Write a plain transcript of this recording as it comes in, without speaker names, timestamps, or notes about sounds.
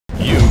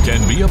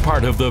can be a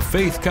part of the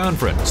Faith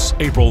Conference,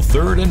 April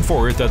 3rd and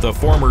 4th at the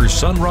former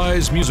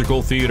Sunrise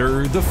Musical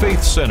Theater, the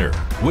Faith Center,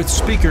 with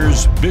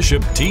speakers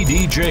Bishop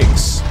T.D.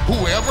 Jakes.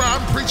 Whoever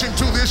I'm preaching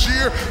to this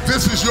year,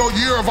 this is your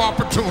year of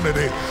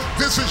opportunity.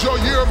 This is your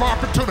year of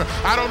opportunity.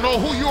 I don't know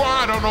who you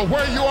are. I don't know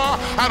where you are.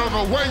 I don't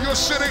know where you're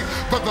sitting,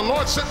 but the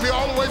Lord sent me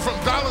all the way from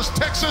Dallas,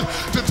 Texas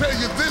to tell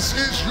you this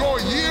is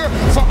your year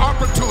for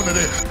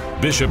opportunity.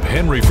 Bishop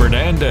Henry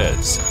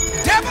Fernandez.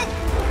 Devil,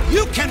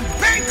 you can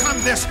bank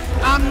on this.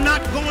 I'm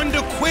not going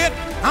to quit.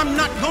 I'm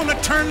not going to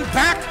turn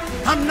back.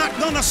 I'm not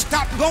going to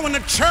stop going to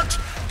church.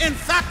 In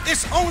fact,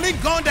 it's only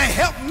going to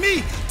help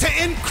me to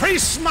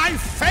increase my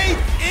faith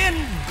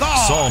in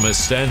God.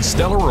 Psalmist and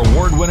Stellar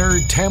Award winner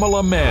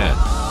Tamala Mann.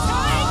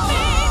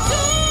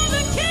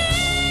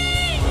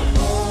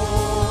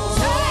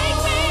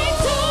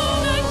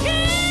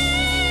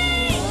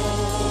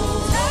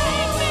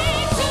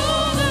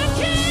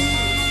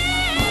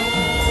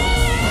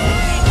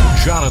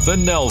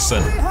 Jonathan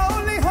Nelson.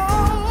 Holy,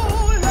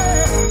 holy,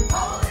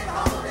 holy,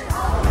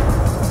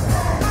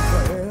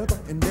 forever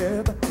and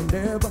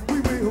ever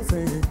we will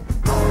sing.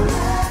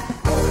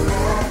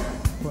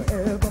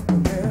 Forever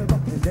and ever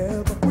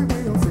we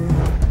will sing.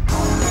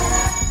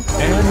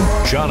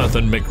 And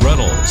Jonathan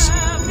McReynolds.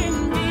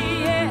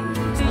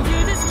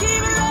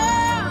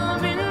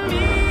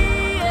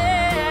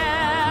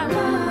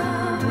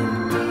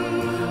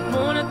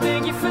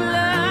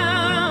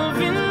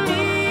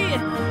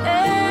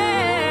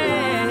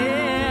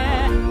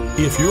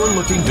 If you're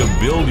looking to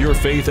build your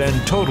faith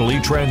and totally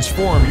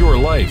transform your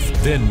life,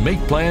 then make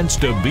plans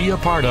to be a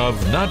part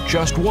of not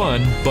just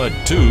one, but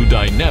 2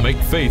 dynamic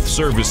faith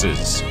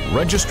services.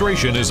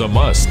 Registration is a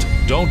must.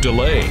 Don't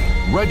delay.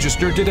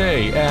 Register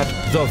today at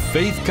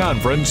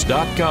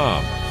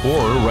thefaithconference.com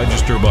or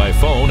register by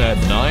phone at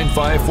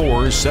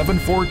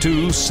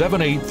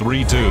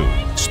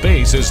 954-742-7832.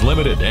 Space is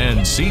limited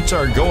and seats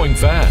are going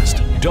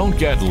fast. Don't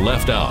get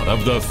left out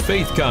of the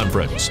Faith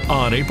Conference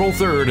on April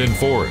 3rd and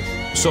 4th.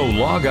 So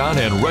log on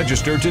and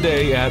register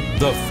today at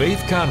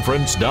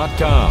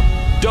thefaithconference.com.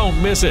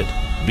 Don't miss it.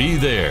 Be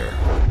there.